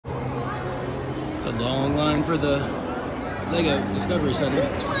a long line for the Lego Discovery Center.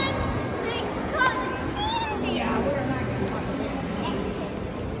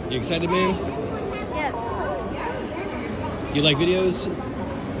 You excited, man? Yes. You like videos?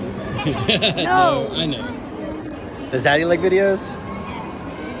 No. I know. Does Daddy like videos?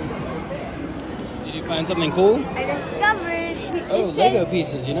 Did you find something cool? I discovered. Oh, Lego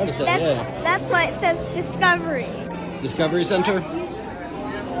pieces. You noticed that, yeah. That's why it says Discovery. Discovery Center?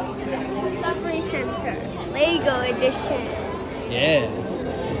 Discovery Center. Lego Edition. Yeah.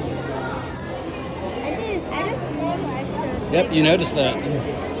 I just realized. Yep, you noticed that.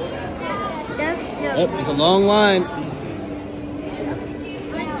 Just noticed. Yep, there's a long line.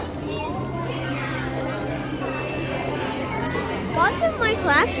 Lots of my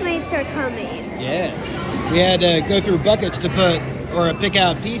classmates are coming. Yeah. We had to go through buckets to pick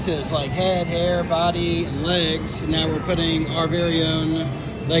out pieces like head, hair, body, and legs. And now we're putting our very own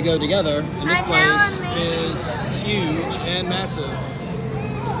Lego together. And this place is huge and massive.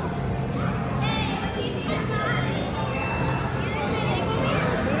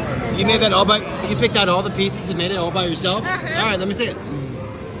 You made that you picked out all the pieces and made it all by yourself? All right, let me see it.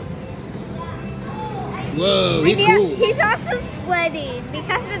 Whoa, he's cool. He's also sweating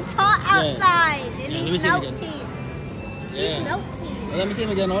because it's hot outside and he's melting. Yeah. He's melting. Well, let me see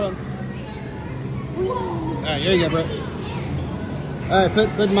him again. Hold on. All right, here you go, bro. All right,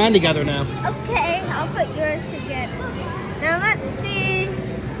 put mine together now. Okay, I'll put yours together. Now let's see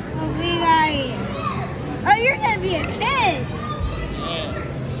what we got. Oh, you're gonna be a kid. Yeah.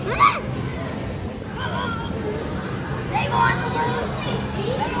 They want the balloon.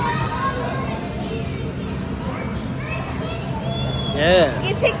 Yeah.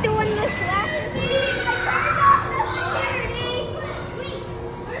 You picked the one with glasses.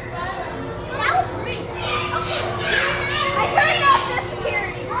 I turned off the security. That was free. Okay. I turned off the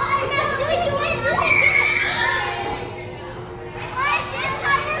security. Why this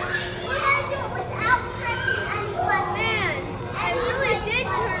time we're gonna do it without pressing any buttons. I really did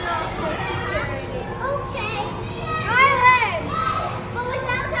turn off the security. Okay. My leg. But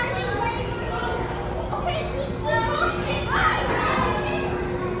without touching the leg. Okay.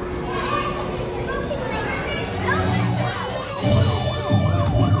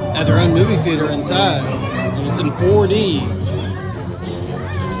 At their own movie theater inside, and it's in 4D.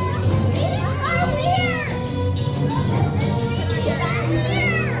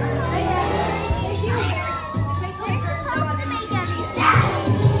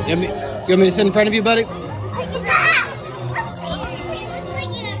 You want me to sit in front of you, buddy? You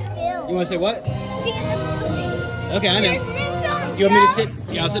want to say what? Okay, I know. You want me to sit?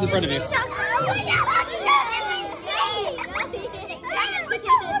 Yeah, I'll sit in front of you.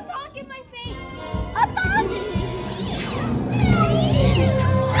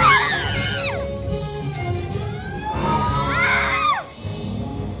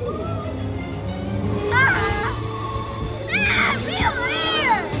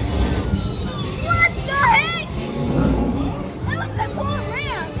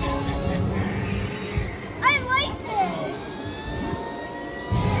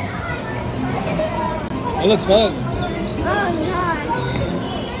 It looks fun. Oh, God.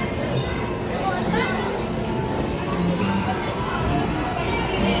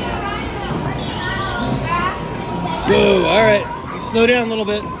 Whoa, all right. Slow down a little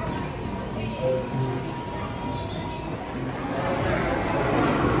bit.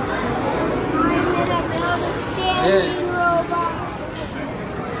 Yeah.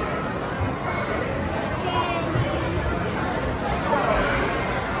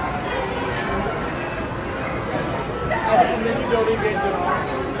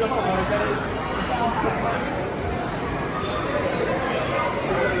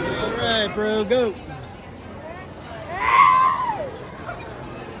 All right, bro, go.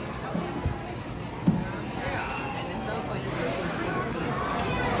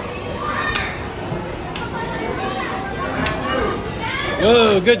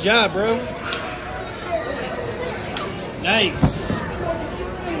 Whoa, good job, bro. Nice.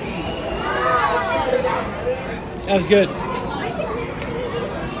 That was good.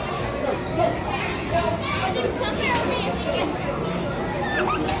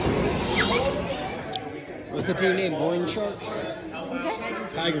 What's the team name? Boyne Sharks?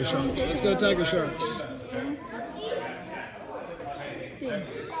 Tiger Sharks. Let's go Tiger Sharks.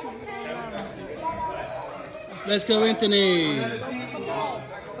 Let's go Anthony.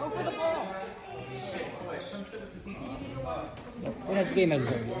 What has the game has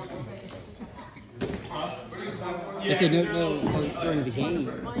started? They said no during the game.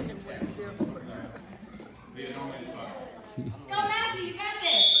 Go, Matthew, you got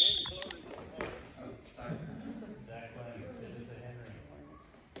this.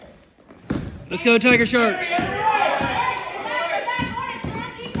 Let's go, Tiger Sharks.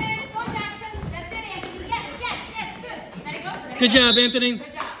 Good job, Anthony.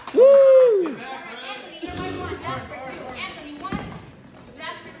 Good job. Woo! Anthony, just for two. Anthony, one.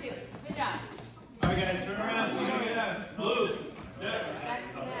 Just for two. Good job. All right, guys, turn around. So you get out. Move.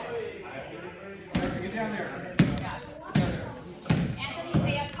 Get down there. Good job. Anthony,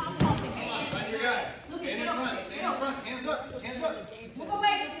 stay up. Come on. Find your guy. Lucas, Stand in front. Stand in front. Hands up. Hands up. move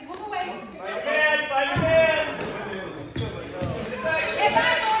away. Lucas, move away. Find your man. Find your man. Get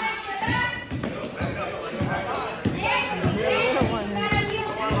back, Orange. Get back.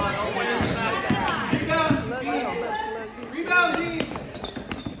 Rebound, team.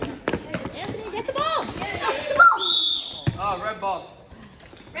 Anthony, get the ball. Oh, red ball.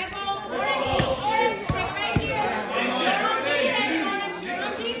 Red ball. Orange. Orange, stay right here. You're on defense, Orange. You're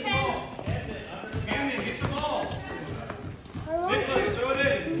on defense. Camden, get the ball. Nicholas, throw it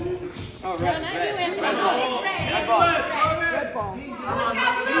in. No, not you, Anthony. It's red. Red ball. Red ball.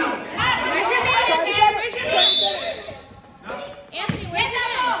 Where's your man? Where's your man? Anthony, where's that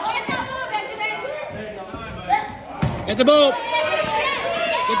ball? Get that ball, Benjamin. Get the ball.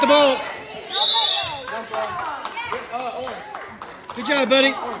 Get the ball. Good job,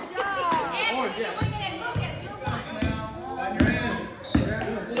 buddy. Find your hand.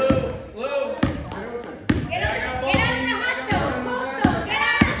 Blue. Blue. Get out of the hot zone. Cold zone. Get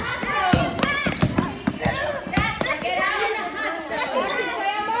out of the hot zone. Jasper, get out of the hot zone.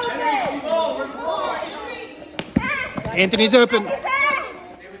 Ball. Where's the ball? Anthony's open.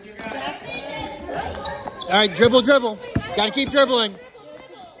 All right, dribble, dribble. Got to keep dribbling.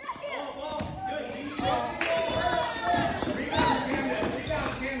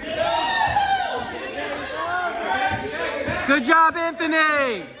 Good job,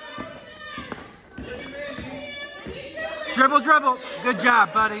 Anthony. Dribble, dribble. Good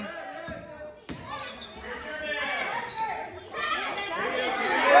job, buddy.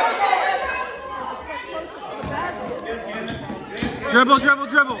 Dribble, dribble,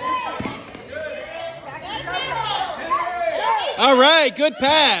 dribble. All right, good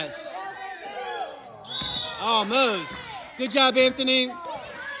pass. Almost. Good job, Anthony.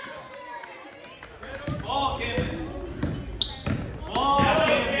 Ball, Camden. Ball,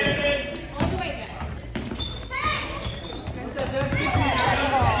 Camden. All the way, guys.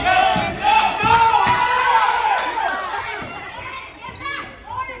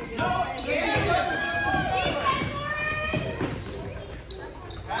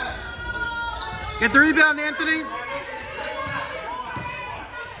 Get the rebound, Anthony.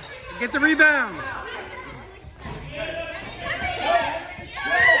 Get the rebounds.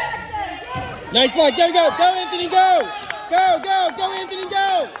 Nice block. There you go. Go, Anthony, go. Go, go, go, Anthony,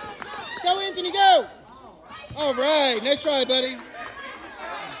 go. Go, Anthony, go. All right. Nice try, buddy.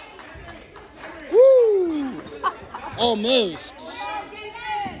 Woo. Almost.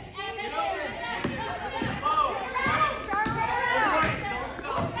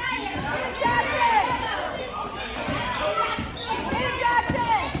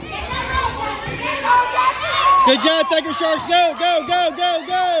 Good job, Tiger Sharks. Go, go, go, go,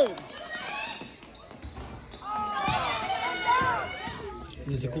 go.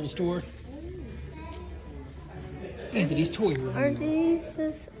 This is a cool store. Anthony's toy room. Are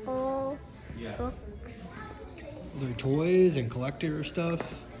these all books? They're toys and collector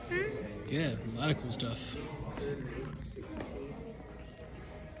stuff. Yeah, a lot of cool stuff.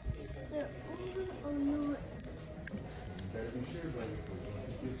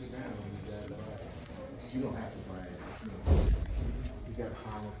 You don't have to buy it. You got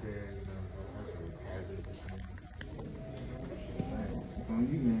time up there, you know, all types of hazards and things. It's on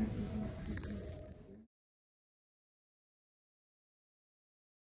you, man. This is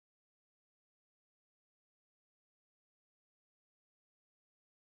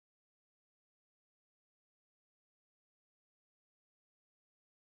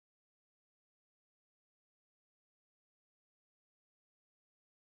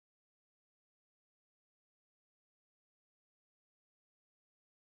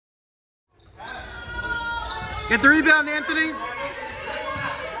Get the rebound, Anthony.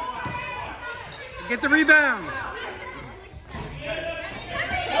 Get the rebounds.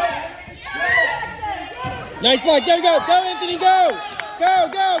 Nice block. There you go. Go, Anthony, go. Go,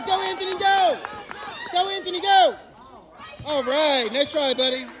 go, go, Anthony, go. Go, Anthony, go. All right. Nice try,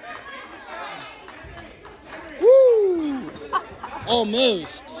 buddy. Woo.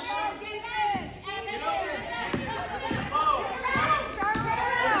 Almost.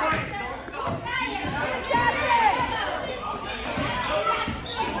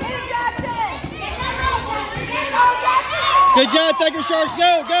 Go, Jackson! Good job, Thinker Sharks.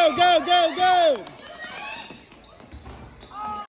 Go, go, go, go, go.